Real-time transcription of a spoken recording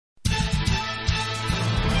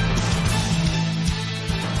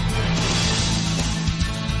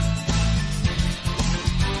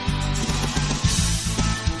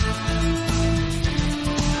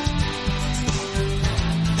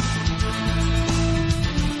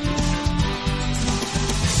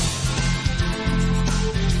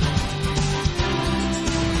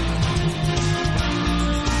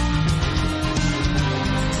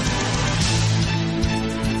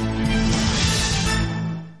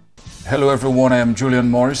Hello everyone, I am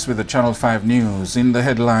Julian Morris with the Channel 5 News. In the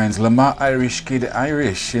headlines, Lamar Irish Kid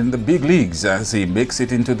Irish in the big leagues as he makes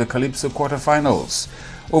it into the Calypso quarterfinals.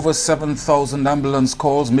 Over 7,000 ambulance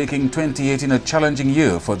calls making 2018 a challenging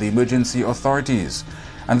year for the emergency authorities.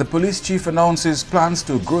 And the police chief announces plans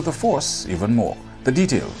to grow the force even more. The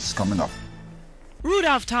details coming up.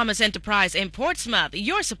 Rudolph Thomas Enterprise in Portsmouth,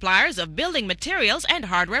 your suppliers of building materials and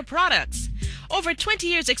hardware products. Over 20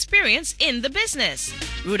 years experience in the business.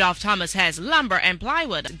 Rudolph Thomas has lumber and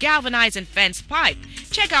plywood, galvanized and fenced pipe.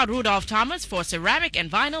 Check out Rudolph Thomas for ceramic and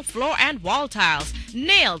vinyl floor and wall tiles,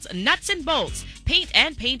 nails, nuts and bolts, paint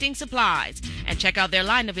and painting supplies. And check out their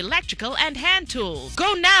line of electrical and hand tools.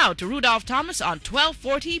 Go now to Rudolph Thomas on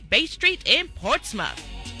 1240 Bay Street in Portsmouth.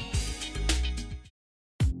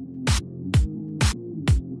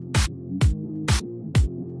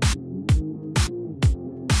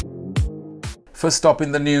 First stop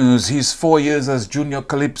in the news, his 4 years as junior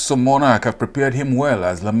Calypso monarch have prepared him well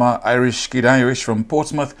as Lamar Irish Kid Irish from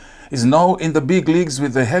Portsmouth is now in the big leagues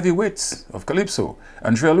with the heavyweights of Calypso.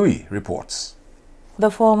 Andrea Louis reports. The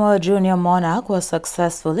former junior monarch was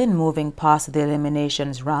successful in moving past the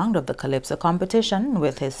eliminations round of the Calypso competition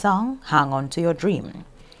with his song, Hang On To Your Dream.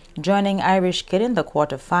 Joining Irish Kid in the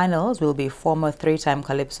quarterfinals will be former three-time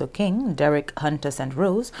Calypso king Derek Hunter St.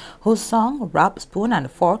 Rose, whose song Wrap Spoon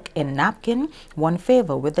and Fork in Napkin won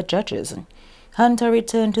favor with the judges. Hunter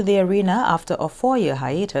returned to the arena after a 4-year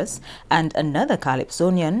hiatus, and another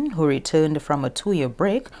Calypsonian who returned from a 2-year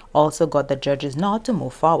break also got the judges' nod to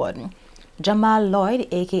move forward. Jamal Lloyd,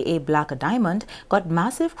 aka Black Diamond, got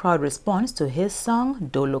massive crowd response to his song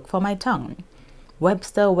Don't Look For My Tongue.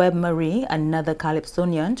 Webster Webb Marie, another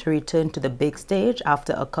Calypsonian to return to the big stage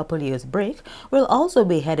after a couple years break, will also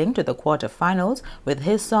be heading to the quarterfinals with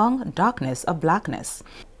his song Darkness of Blackness.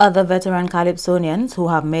 Other veteran Calypsonians who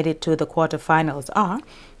have made it to the quarterfinals are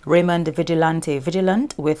Raymond Vigilante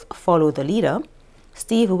Vigilant with Follow the Leader,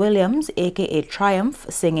 Steve Williams aka Triumph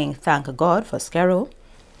singing Thank God for Skero,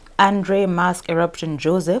 Andre Mask Eruption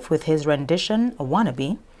Joseph with his rendition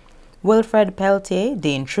Wannabe, Wilfred Peltier,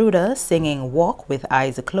 the Intruder, singing Walk with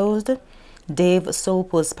Eyes Closed, Dave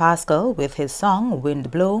Soulpuss Pascal with his song Wind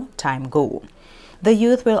Blow, Time Go. The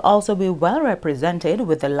youth will also be well represented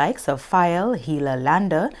with the likes of Fael Healer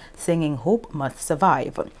Lander singing Hope Must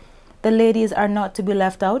Survive. The ladies are not to be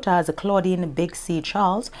left out as Claudine Big C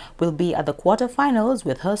Charles will be at the quarterfinals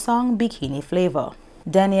with her song Bikini Flavor.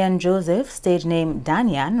 Danian Joseph, stage name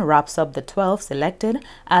Danyan, wraps up the 12 selected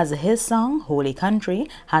as his song Holy Country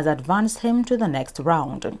has advanced him to the next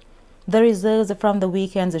round. The reserves from the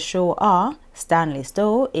weekend's show are Stanley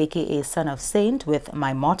Stowe, aka Son of Saint with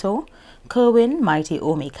My Motto, Kerwin Mighty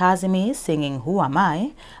Omi Kazimi singing Who Am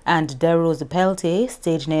I, and Derose Peltier,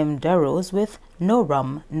 stage name Derose with No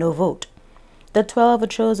Rum, No Vote. The 12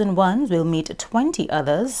 chosen ones will meet 20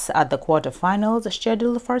 others at the quarterfinals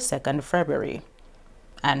scheduled for 2nd February.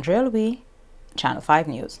 Andrea Louis, Channel 5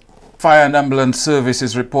 News. Fire and Ambulance Service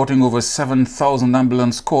is reporting over 7,000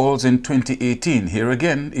 ambulance calls in 2018. Here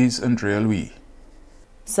again is Andrea Louis.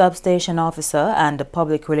 Substation officer and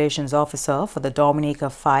public relations officer for the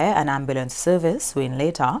Dominica Fire and Ambulance Service, Wayne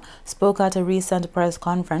Later, spoke at a recent press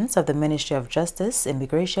conference of the Ministry of Justice,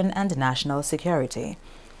 Immigration and National Security.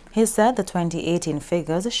 He said the 2018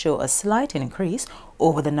 figures show a slight increase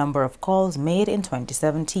over the number of calls made in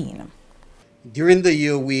 2017. During the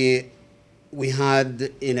year, we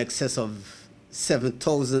had in excess of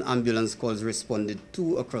 7,000 ambulance calls responded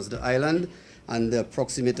to across the island, and the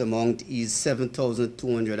approximate amount is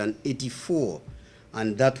 7,284,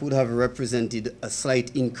 and that would have represented a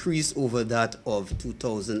slight increase over that of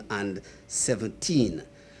 2017.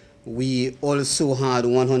 We also had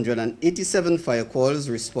 187 fire calls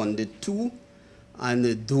responded to, and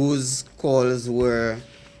those calls were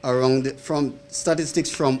from statistics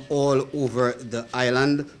from all over the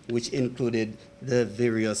island, which included the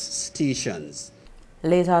various stations.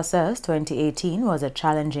 Later says 2018 was a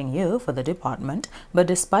challenging year for the department, but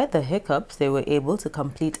despite the hiccups, they were able to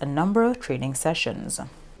complete a number of training sessions.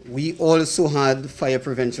 We also had fire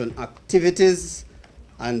prevention activities,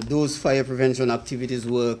 and those fire prevention activities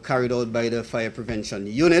were carried out by the Fire Prevention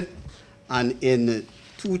Unit. And in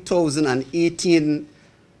 2018,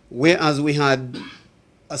 whereas we had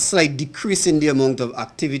a slight decrease in the amount of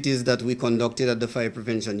activities that we conducted at the Fire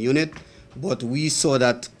Prevention Unit, but we saw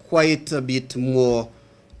that quite a bit more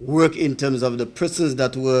work in terms of the persons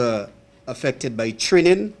that were affected by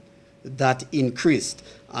training, that increased.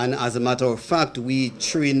 And as a matter of fact, we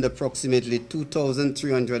trained approximately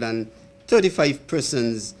 2,335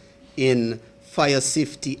 persons in fire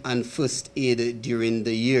safety and first aid during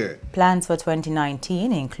the year. Plans for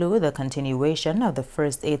 2019 include the continuation of the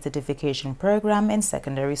first aid certification program in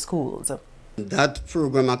secondary schools. That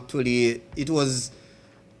program actually, it was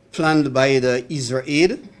planned by the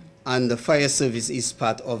Israel, and the fire service is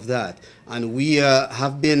part of that. And we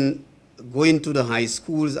have been going to the high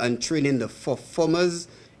schools and training the performers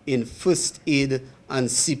in first aid and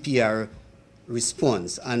CPR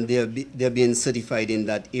response, and they're being certified in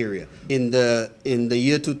that area. In the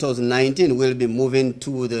year 2019, we'll be moving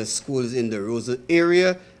to the schools in the Roseau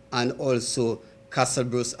area and also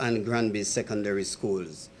Castlebrush and Granby secondary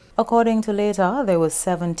schools. According to Later, there were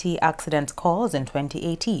 70 accident calls in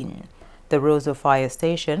 2018. The Roseau Fire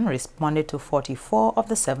Station responded to 44 of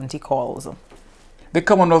the 70 calls. The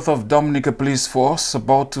Commonwealth of Dominica Police Force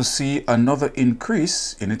about to see another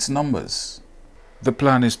increase in its numbers. The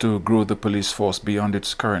plan is to grow the police force beyond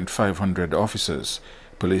its current 500 officers.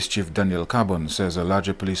 Police Chief Daniel Carbon says a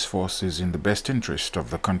larger police force is in the best interest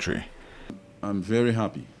of the country. I'm very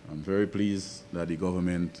happy. I'm very pleased that the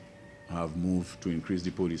government have moved to increase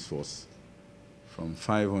the police force from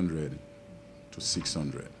 500 to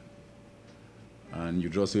 600. And you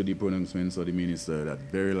just heard the pronouncements of the minister that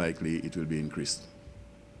very likely it will be increased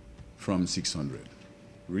from 600.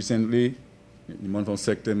 Recently, in the month of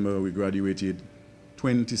September, we graduated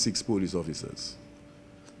 26 police officers.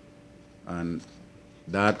 And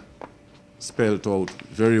that spelled out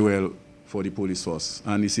very well for the police force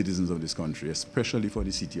and the citizens of this country, especially for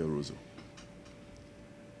the city of Roseau.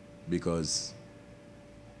 Because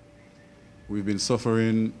we've been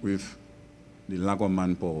suffering with the lack of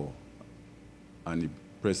manpower and the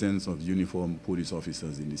presence of uniformed police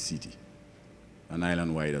officers in the city, and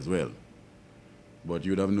island-wide as well. But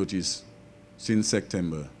you'd have noticed since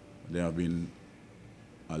September, there have been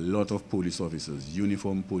a lot of police officers,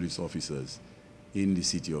 uniformed police officers, in the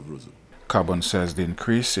city of Roseau. Carbon says the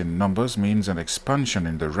increase in numbers means an expansion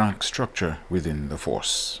in the rank structure within the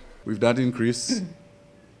force. With that increase,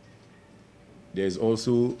 there is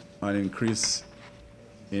also an increase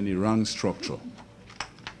in the rank structure.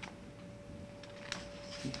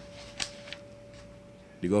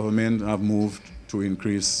 The government have moved to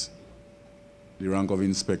increase the rank of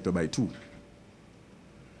inspector by 2.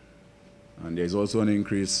 And there is also an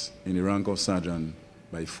increase in the rank of sergeant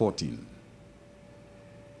by 14.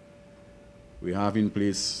 We have in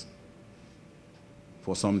place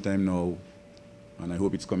for some time now, and I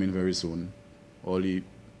hope it's coming very soon, all the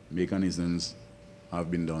mechanisms have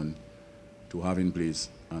been done to have in place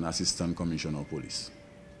an assistant commissioner of police.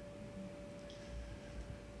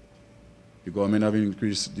 The government have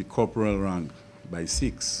increased the corporal rank by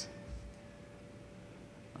 6,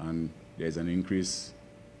 and there's an increase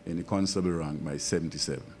in the constable rank by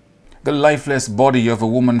 77. The lifeless body of a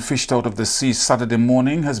woman fished out of the sea Saturday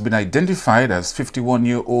morning has been identified as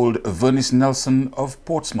 51-year-old Vernice Nelson of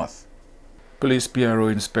Portsmouth. Police PRO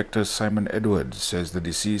Inspector Simon Edwards says the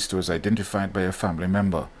deceased was identified by a family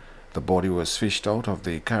member. The body was fished out of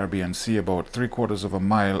the Caribbean Sea about 3/4 of a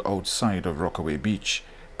mile outside of Rockaway Beach.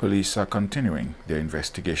 Police are continuing their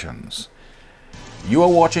investigations. You are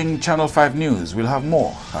watching Channel 5 News. We'll have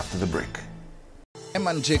more after the break.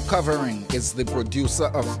 M&J Covering is the producer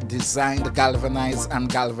of designed galvanized and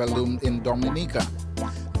galvalume in Dominica.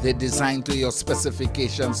 They design to your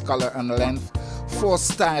specifications, color and length, 4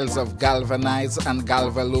 styles of galvanized and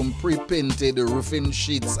galvalume pre-painted roofing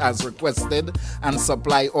sheets as requested, and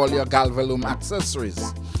supply all your galvalume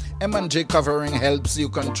accessories. M&J Covering helps you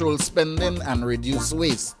control spending and reduce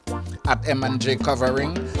waste. At M&J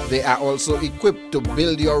Covering, they are also equipped to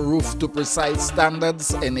build your roof to precise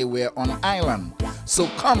standards anywhere on island. So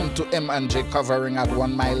come to M&J Covering at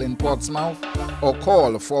 1 Mile in Portsmouth or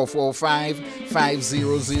call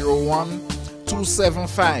 445-5001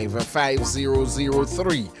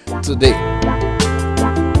 275-5003 today.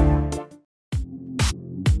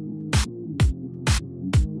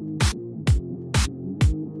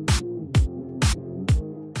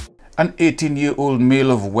 An 18-year-old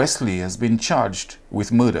male of Wesley has been charged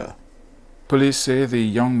with murder. Police say the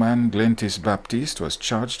young man, Glentis Baptiste, was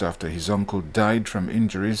charged after his uncle died from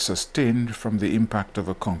injuries sustained from the impact of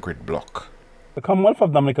a concrete block. The Commonwealth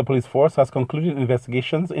of Dominica Police Force has concluded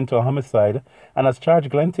investigations into a homicide and has charged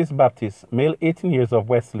Glentis Baptiste, male 18 years of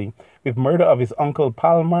Wesley, with murder of his uncle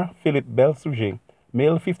Palmer Philip Belsuge,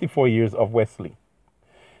 male 54 years of Wesley.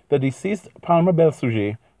 The deceased Palmer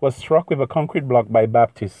Belsuge was struck with a concrete block by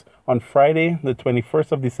Baptiste on Friday, the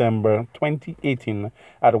 21st of December 2018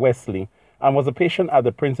 at Wesley, and was a patient at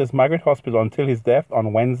the Princess Margaret Hospital until his death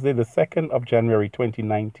on Wednesday, the 2nd of January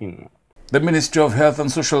 2019. The Ministry of Health and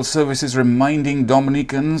Social Services reminding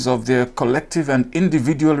Dominicans of their collective and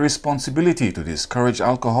individual responsibility to discourage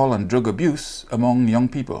alcohol and drug abuse among young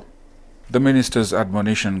people. The Minister's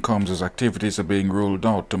admonition comes as activities are being rolled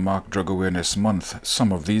out to mark Drug Awareness Month.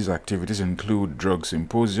 Some of these activities include drug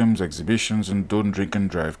symposiums, exhibitions, and Don't Drink and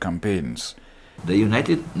Drive campaigns. The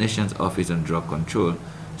United Nations Office on Drug Control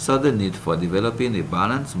saw the need for developing a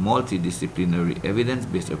balanced, multidisciplinary,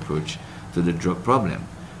 evidence-based approach to the drug problem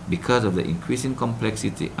because of the increasing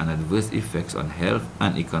complexity and adverse effects on health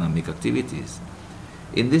and economic activities.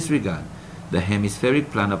 In this regard, the Hemispheric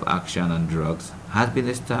Plan of Action on Drugs has been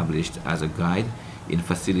established as a guide in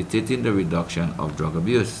facilitating the reduction of drug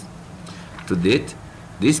abuse. To date,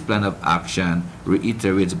 this plan of action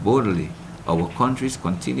reiterates boldly our country's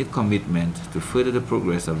continued commitment to further the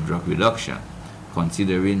progress of drug reduction,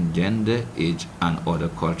 considering gender, age, and other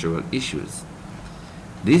cultural issues.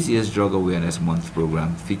 This year's Drug Awareness Month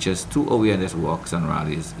program features 2 awareness walks and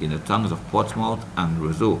rallies in the towns of Portsmouth and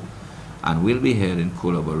Roseau, and will be held in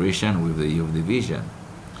collaboration with the Youth Division.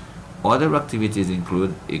 Other activities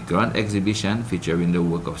include a grand exhibition featuring the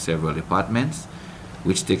work of several departments,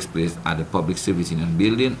 which takes place at the Public Service Union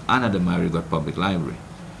Building and at the Marigot Public Library.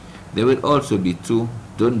 There will also be 2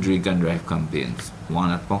 Don't Drink and Drive campaigns,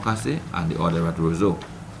 one at Poncase and the other at Roseau.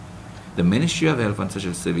 The Ministry of Health and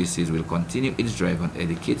Social Services will continue its drive on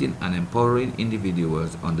educating and empowering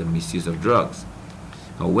individuals on the misuse of drugs.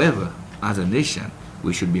 However, as a nation,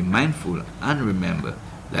 we should be mindful and remember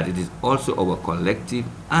that it is also our collective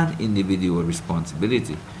and individual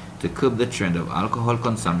responsibility to curb the trend of alcohol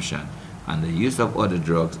consumption and the use of other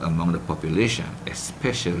drugs among the population,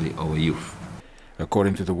 especially our youth.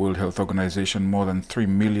 According to the World Health Organization, more than 3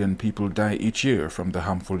 million people die each year from the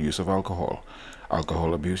harmful use of alcohol.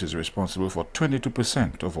 Alcohol abuse is responsible for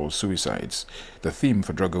 22% of all suicides. The theme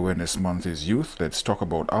for Drug Awareness Month is Youth, Let's Talk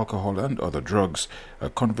About Alcohol and Other Drugs, a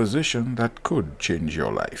conversation that could change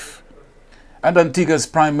your life. And Antigua's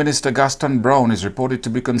Prime Minister Gaston Brown is reported to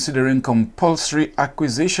be considering compulsory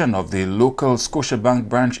acquisition of the local Scotiabank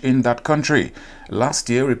branch in that country. Last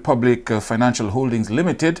year, Republic Financial Holdings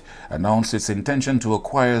Limited announced its intention to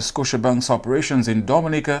acquire Scotiabank's operations in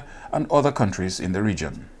Dominica and other countries in the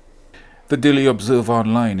region. The Daily Observer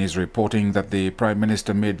Online is reporting that the Prime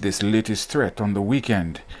Minister made this latest threat on the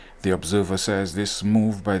weekend. The Observer says this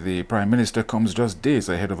move by the Prime Minister comes just days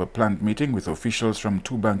ahead of a planned meeting with officials from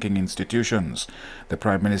 2 banking institutions. The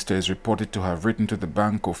Prime Minister is reported to have written to the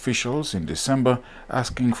bank officials in December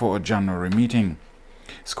asking for a January meeting.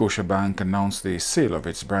 Scotiabank announced the sale of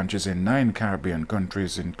its branches in 9 Caribbean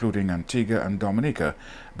countries, including Antigua and Dominica,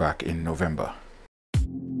 back in November.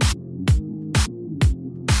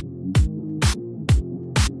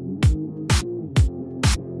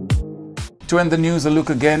 To end the news, a look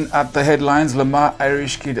again at the headlines. Lamar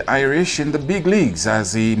Irish Kid Irish in the big leagues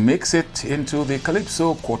as he makes it into the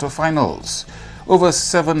Calypso quarterfinals. Over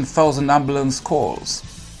 7,000 ambulance calls,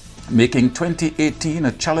 making 2018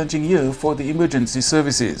 a challenging year for the emergency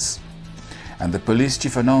services. And the police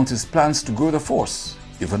chief announces plans to grow the force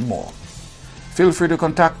even more. Feel free to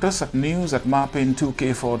contact us at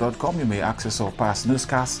news@marpin2k4.com. You may access our past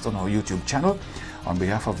newscasts on our YouTube channel. On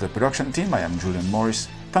behalf of the production team, I am Julian Morris.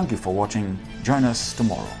 Thank you for watching. Join us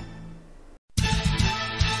tomorrow.